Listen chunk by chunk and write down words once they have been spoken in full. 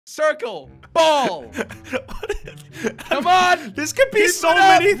Circle. Ball. Come on. This could be so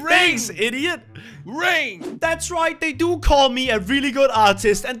many things, idiot. Ring. That's right, they do call me a really good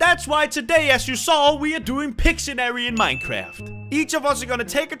artist, and that's why today, as you saw, we are doing Pictionary in Minecraft. Each of us are gonna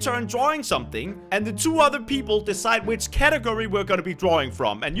take a turn drawing something, and the two other people decide which category we're gonna be drawing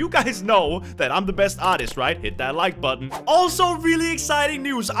from. And you guys know that I'm the best artist, right? Hit that like button. Also, really exciting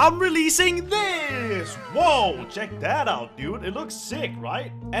news, I'm releasing this! Whoa, check that out, dude. It looks sick,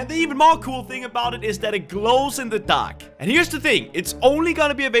 right? And the even more cool thing about it is that it glows in the dark. And here's the thing, it's only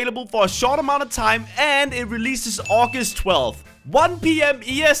gonna be available for a short amount of time, and it releases August 12th. 1 p.m.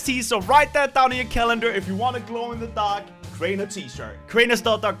 EST, so write that down in your calendar if you want to glow in the dark. Crainer t-shirt.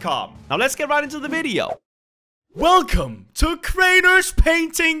 Crainerstore.com. Now let's get right into the video. Welcome to Crainer's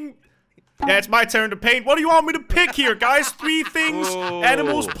painting. Yeah, it's my turn to paint. What do you want me to pick here, guys? 3 things. Whoa.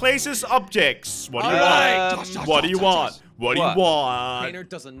 Animals, places, objects. What do you want? What do you want? What do you want? Crainer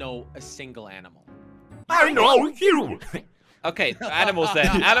doesn't know a single animal. I know you. Okay, animals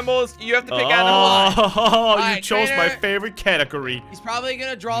then. Animals, you have to pick animals. Oh, you Alright, chose my Crainer. favorite category. He's probably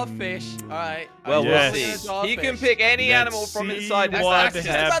gonna draw a fish. Alright. Well, Yes. we'll Gonna see. draw a He can fish. pick any Let's animal from see inside this what box. That's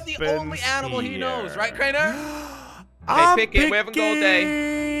about the only happens animal he knows, here. right, Crainer? I'm pick it. We haven't got all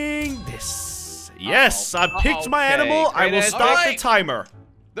day. picking this. Yes, I picked Uh-oh. my Okay, animal. I will Crainer. start the Alright. timer.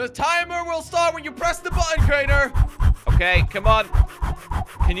 The timer will start when you press the button, Crainer. Okay, come on.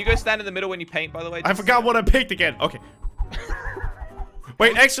 Can you go stand in the middle when you paint, by the way? I forgot what I picked again. Okay.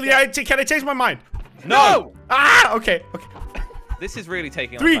 Wait, actually, can I change my mind? No! Ah, okay. Okay. This is really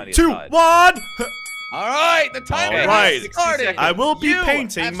taking on 3, Tiny's 2, side. 1. Alright, the timer Alright. has started. I will be You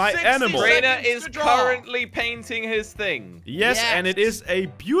painting have my 60 animal. seconds Crainer is to draw. currently painting his thing. Yes, Yes. and it is a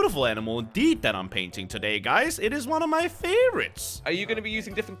beautiful animal indeed that I'm painting today, guys. It is one of my favorites. Are you going to be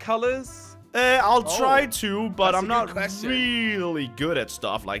using different colors? I'll try to, but that's I'm a not good question. really good at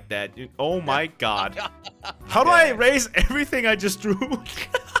stuff like that. Oh my god. How do I erase everything I just drew?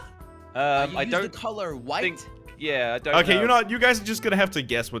 I use don't the color white. think... Yeah, I don't Okay, know. you're not. You guys are just gonna have to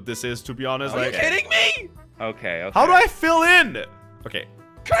guess what this is, to be honest. Are you Like, kidding me? Okay, okay. how do I fill in? Okay,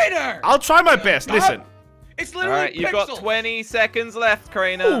 Crainer! I'll try my best. Listen. It's All literally right, you've got pixels. 20 seconds left,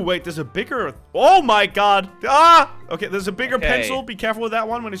 Crainer. Oh wait, there's a bigger. Oh my god. Ah. Okay, there's a bigger Okay. pencil. Be careful with that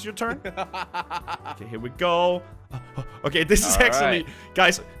one when it's your turn. Okay, here we go. Okay, this is All actually, right.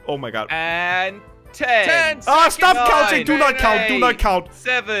 guys. Oh my god. And 10. 10 Ah, stop Nine, counting. Do not count. Do not count.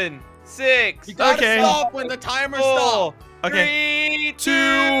 7, 6, You gotta Okay. stop when the timer 4, stops. Okay. 3,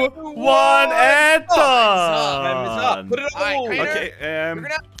 2, 1, 1, and Time is up. done. Put it on the Alright, wall. Crainer. Okay. You're gonna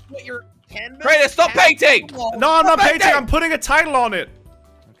have to put your canvas. Crainer, stop down painting! on the wall. No, I'm not Stop painting. I'm putting a title on it.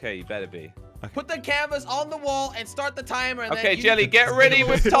 Okay, you better be. Put the canvas on the wall and start the timer. And Okay, then you Jelly, get ready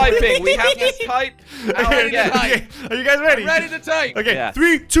with typing. We have to type. Okay, ready to type. okay. Are you guys ready? I'm ready to type. Okay, Yeah.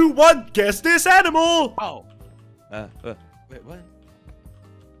 3, 2, 1. Guess this animal. Oh, Uh, wait, what?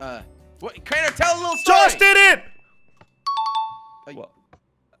 What? Crainer, tell a little story. Josh did it. what?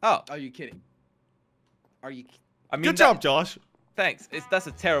 Oh, Are you kidding? Are you? I mean, Good job, Josh. Thanks. That's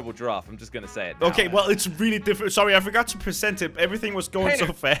a terrible giraffe. I'm just gonna say it. Now. Okay, well, it's really different. Sorry, I forgot to present it. Everything was going so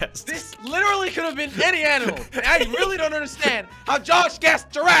Crainer, fast. This literally could have been any animal. And I really don't understand how Josh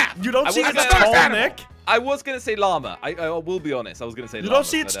guessed giraffe. You don't I see was its gonna- tall animal. neck? I was gonna say llama. I will be honest. I was gonna say You llama. don't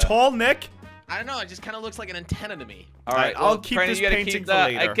see its but, tall neck? I don't know. It just kind of looks like an antenna to me. All right, I'll well, keep Crainer, this you gotta painting keep for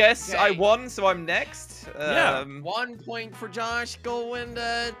that. later. I guess I Okay. won, so I'm next. Yeah. 1 point for Josh going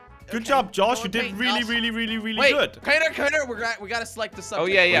to. Good okay, job, Josh. go You and did paint really, else. really, really, really Wait, good. Crainer, we gotta select the subject. Oh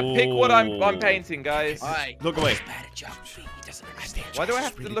yeah. Pick what I'm Oh. painting, guys. All right. Look away. He's bad at geography. He doesn't understand. Why do I Josh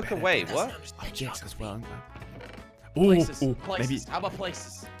have is to really look bad at away? that. What? Geography. As well. Places. Ooh, Places. maybe. How about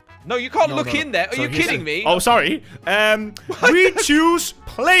places? No, you can't No, look no, no. in there. Are So you here's kidding a- me? Oh, sorry. We choose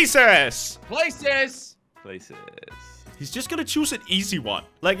places. Places. Places. He's just gonna choose an easy one.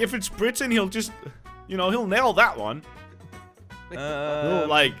 Like, if it's Britain, he'll just, he'll nail that one. He'll,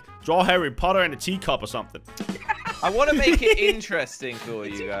 like, draw Harry Potter in a teacup or something. I want to make it interesting for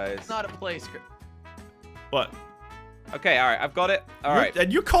you guys. It's not a place. What? Okay, all right, I've got it. All right.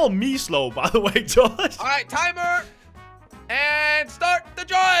 And you call me slow, by the way, Josh. All right, timer. And start the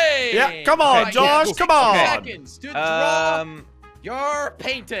drawing. Yeah, come on, Okay, Josh, yeah, come on. 60 seconds to draw your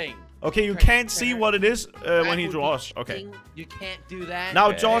painting. Okay, you Crainer, can't see Crainer. what it is That when he would be draws. Okay. cheating. You can't do that. Now,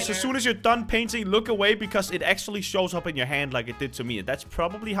 Okay. Josh, Crainer. as soon as you're done painting, look away because it actually shows up in your hand like it did to me. And that's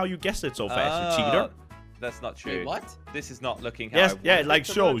probably how you guessed it so fast, you cheater. That's not true. Wait, what? This is not looking how Yes, I yeah, want it like to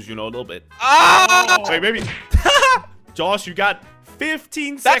look. shows, a little bit. Ah! Wait, maybe. Josh, you got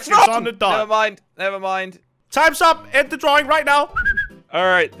 15 That's seconds wrong! on the dot. Never mind. Never mind. Time's up. End the drawing right now. All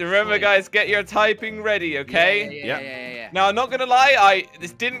right. Remember, Wait. guys, get your typing ready, okay? Yeah. Now, I'm not gonna lie.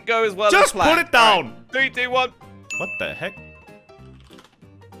 This didn't go as well as Just planned. put it down. Right. 3, 2, 1. What the heck?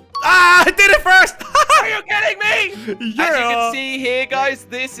 Ah, I did it first. Are you kidding me? Yeah. As you can see here, guys,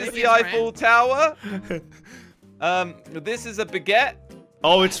 this is Maybe the it's Eiffel Tower. This is a baguette.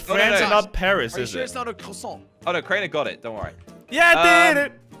 Oh, it's No, no, France no. and not Paris, Are you is sure it? it's not a croissant? Oh no, Crainer got it. Don't worry. Yeah, I did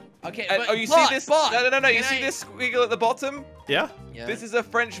it. Okay, Oh, you see this? but, No. You can see I- this squiggle at the bottom? Yeah. Yeah. This is a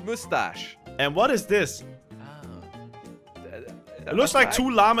French mustache. And what is this? Oh, It looks like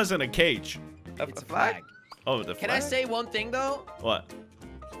 2 llamas in a cage. it's a flag. Oh, the flag. Can I say one thing though? What?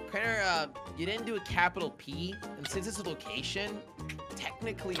 Crainer, you didn't do a capital P, and since it's a location,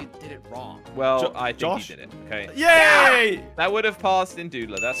 technically you did it wrong. Well, I think Josh? he did it. Okay. Yay! That would have passed in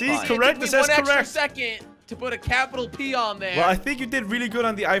Doodler. That's See, fine. correct. It took This me is one extra correct. second to put a capital P on there. Well, I think you did really good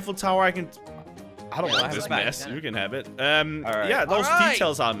on the Eiffel Tower. I don't Yeah, want that's this fine. mess. Yeah. You can have it. Alright. Yeah, those Alright.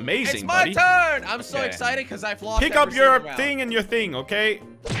 details are It's amazing, my buddy. turn! I'm so Okay. excited because I've lost Pick up every your single round. thing and your thing, okay?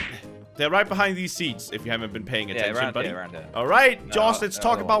 They're right behind these seats if you haven't been paying Yeah, attention, around buddy. here, around here. All right, No, Josh, let's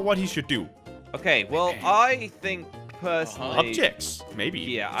talk no. about what he should do. Okay, well, I think personally... Objects, maybe.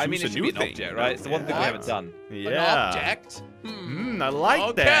 Yeah, I mean, Choose it a should new be an thing, object, you right? know? It's the one thing we Yeah. haven't done. An Yeah. object? I like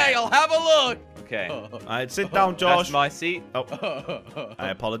Okay, that. I'll have a look. Okay. All right, sit down, Josh. That's my seat. Oh, I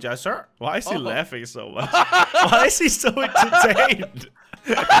apologize, sir. Why is he Oh. laughing so much? Why is he so entertained?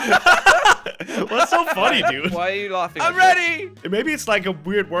 What's so funny, dude? Why are you laughing? I'm like that? ready. Maybe it's like a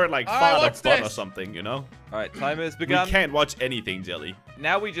weird word like All right, fart or what's butt or this? something, you know? All right, timer has We begun. can't watch anything, Jelly.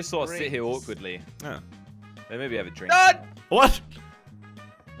 Now we just sort of sit here Drinks. awkwardly. Yeah. Maybe have a drink. Done. What?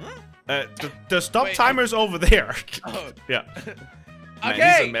 The stop Wait, timer's over there. Oh. Yeah. Man,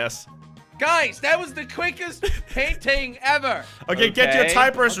 Okay. he's a mess. Guys, that was the quickest painting ever. Okay, get your Okay.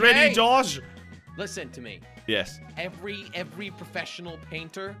 typers ready, Okay. Josh. Listen to me. Yes. Every professional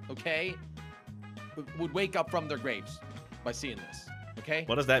painter, okay, would wake up from their graves by seeing this. Okay.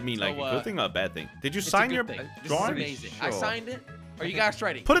 What does that mean? So, Like a good thing or a bad thing? Did you It's a sign good your thing. This is drawing? amazing. I Sure. signed it. Are you guys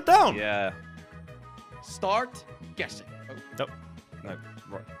ready? Put it down. Yeah. Start guessing. Oh, Nope. No.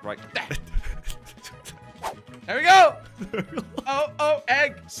 Right. there we go. Oh,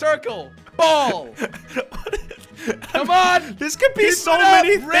 egg, circle, ball. Come on, This could be Keep so it up,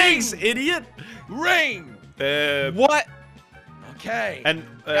 many ring. things, idiot. ring. What? Okay. And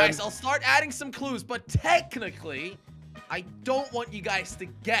Guys, I'll start adding some clues, but technically, I don't want you guys to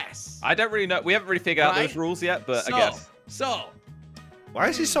guess. I don't really know. We haven't really figured out Right? those rules yet, but so, I guess. So, why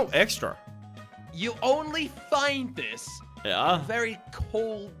is he so extra? you only find this Yeah. in very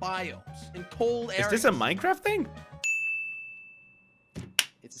cold biomes, in cold Is areas. this a Minecraft thing?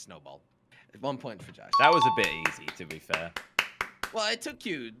 It's a snowball. 1 point for Josh. That was a bit easy, to be fair. Well, it took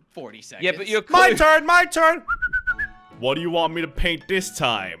you 40 seconds. Yeah, but you're My turn, my turn. What do you want me to paint this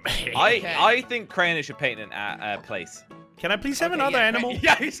time? I think Crainer should paint a place. Can I please have Okay, another yeah, animal?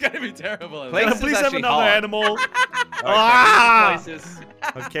 Yeah, he's gonna be terrible at Place Can I is please have actually another hard. animal? All right, Ah! places.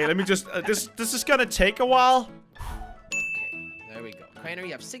 Okay, let me just. This is gonna take a while. Okay, there we go. Crainer,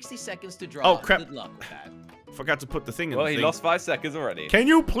 you have 60 seconds to draw. Oh, crap. Good luck with that. Forgot to put the thing in Well, the he thing. lost 5 seconds already. Can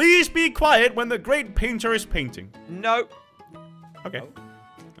you please be quiet when the great painter is painting? No. Okay.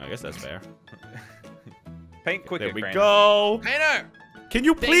 I guess that's fair. Paint quicker, There we Crainer. go. Crainer! Can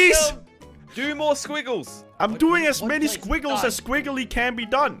you think please? of- Do more squiggles. I'm What- doing as what many place? squiggles Done. as squiggly can be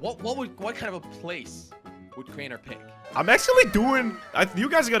done. What kind of a place would Crainer pick? I'm actually doing. You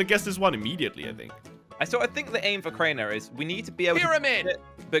guys are gonna guess this one immediately, I think. So I think the aim for Crainer is we need to be able Pyramid! to...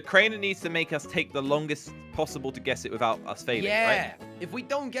 But Crainer needs to make us take the longest possible to guess it without us failing, Yeah. right? If we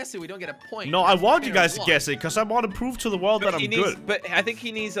don't guess it, we don't get a point. No, I That's want you Crainer guys to won. guess it because I want to prove to the world that he I'm needs, good. But I think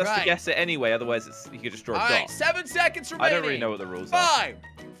he needs us to Right. guess it anyway, otherwise he could just draw a All dot. right, 7 seconds I remaining. don't really know what the rules are. 5,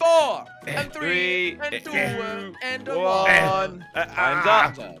 4, and 3, Three, and 2, and One. 1. Time's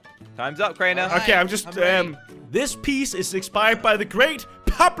Ah. up. Time's up, Crainer. Alright. Okay, I'm just. I'm ready. This piece is inspired by the great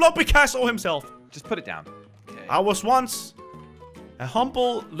Pablo Picasso himself. Just put it down. Okay. I was once a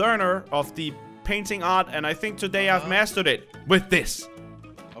humble learner of the painting art, and I think today I've mastered it with this.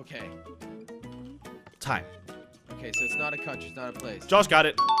 Okay. Time. Okay, so it's not a country, it's not a place. Josh got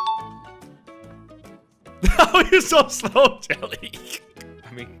it. Oh, you're so slow, Jelly.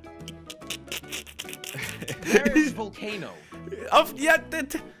 I mean, Where is volcano? Yeah,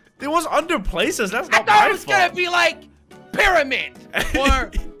 it was under places. That's I not thought my it was fault. gonna be like pyramid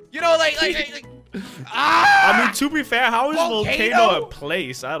or you know like ah. I mean, to be fair, how is volcano Volcano? a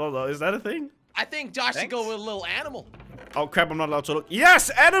place? I don't know. Is that a thing? I think Josh should go Thanks. with a little animal. Oh crap! I'm not allowed to look. Yes,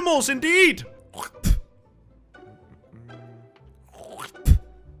 animals indeed.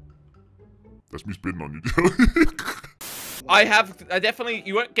 That's me spitting on you. I definitely,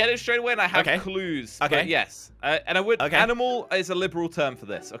 you won't get it straight away, and I have clues. Okay. But yes. And I would, animal is a liberal term for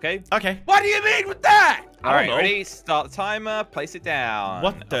this, okay? Okay. What do you mean with that? All right, ready? Start the timer, place it down.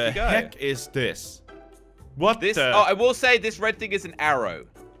 What the heck is this? What this? the? Oh, I will say this red thing is an arrow.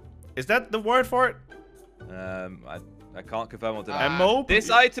 Is that the word for it? I can't confirm or deny. Ammo? This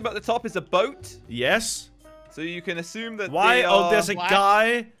item at the top is a boat. Yes. So you can assume that Why? Oh, there's a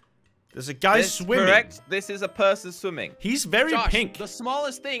guy. There's a guy swimming. Correct. This is a person swimming. He's very Josh, pink. The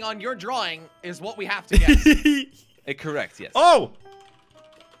smallest thing on your drawing is what we have to guess. Correct. Yes. Oh.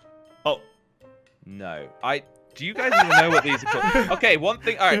 Oh. No. Do you guys even know what these are called? Okay, one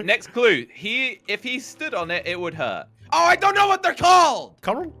thing. All right, next clue. If he stood on it, it would hurt. Oh, I don't know what they're called.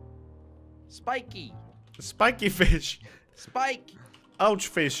 Coral? Spiky. Spiky fish. Spike. Ouch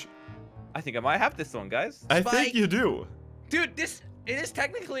fish. I think I might have this one, guys. I think you do. Dude, it is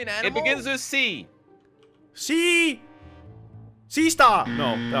technically an animal. It begins with C. Sea star.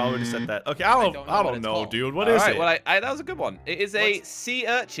 No, I already said that. Okay, I don't know, dude. What is it? Well, that was a good one. It is a sea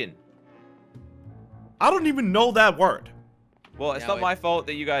urchin. I don't even know that word. Well, it's not my fault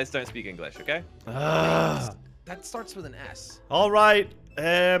that you guys don't speak English, okay? That starts with an S. All right.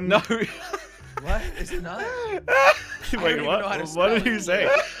 No. What? Is it not? Wait, what? What did he say?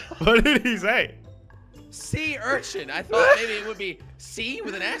 What did he say? Sea urchin. I thought maybe it would be C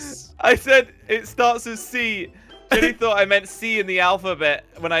with an S. I said it starts with C. Jenny thought I meant C in the alphabet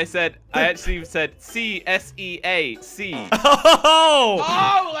when I actually said C-S-E-A, C.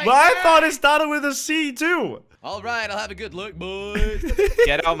 Oh! Like well, I thought it started with a C too. All right, I'll have a good look, boys.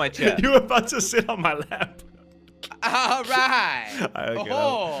 Get out of my chair. You were about to sit on my lap. All right.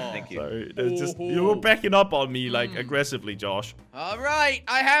 Thank you. Sorry, you were backing up on me like aggressively, Josh. All right,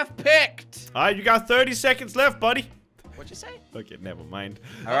 I have picked. All right, you got 30 seconds left, buddy. What'd you say? Okay, never mind.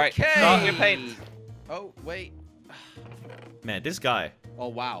 All right, start your paint. Oh, wait. Man, this guy. Oh,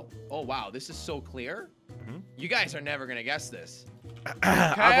 wow. Oh, wow. This is so clear. You guys are never going to guess this.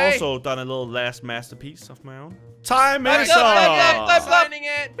 I've also done a little last masterpiece of my own. Time is up. Signing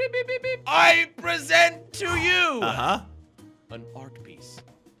it. Beep, beep, beep, beep. I present to you an art piece.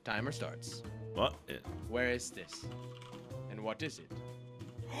 Timer starts. What? Where is this? And what is it?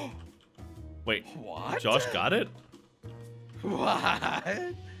 Wait. What? Josh got it? What?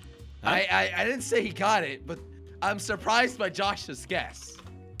 I didn't say he got it, but I'm surprised by Josh's guess.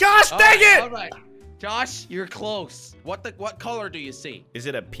 Gosh dang it! All right. Josh, you're close. What color do you see? Is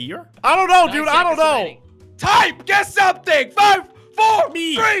it a pier? I don't know, dude. I don't know. Type! Guess something! 5, 4,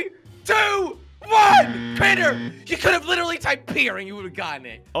 Me. 3, 2, 1! Crainer! You could have literally typed pier and you would have gotten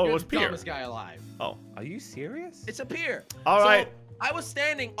it. Oh, You're it was the pier. dumbest guy alive. Oh. Are you serious? It's a pier. All right. I was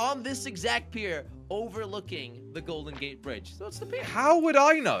standing on this exact pier overlooking the Golden Gate Bridge. So it's the pier. How would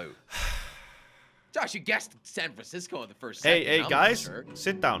I know? Josh, you guessed San Francisco in the first second. Hey, I'm guys. sure.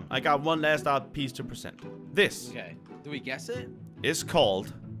 Sit down. I got one last art piece to present. This Okay. Do we guess it? is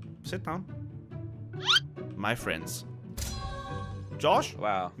called... Sit down. My friends. Josh.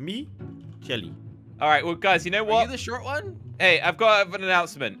 Wow. Me. Jelly. All right, well, guys, you know Are what? you the short one? Hey, I've got an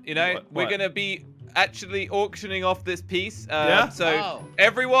announcement. You know, What? we're going to be actually auctioning off this piece. Yeah? So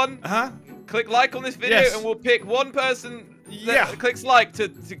everyone, click like on this video, and we'll pick one person that clicks like to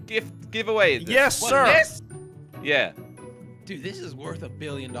give away. This. Yes, What, sir. this? Yeah. Dude, this is worth $1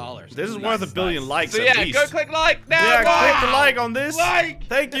 billion. This is worth $1 billion likes So at yeah, least. go click like now. Yeah, guys. click the like on this. Like.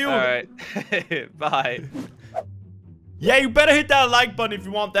 Thank you. All right. Bye. Yeah, you better hit that like button if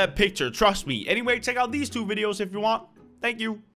you want that picture. Trust me. Anyway, check out these two videos if you want. Thank you.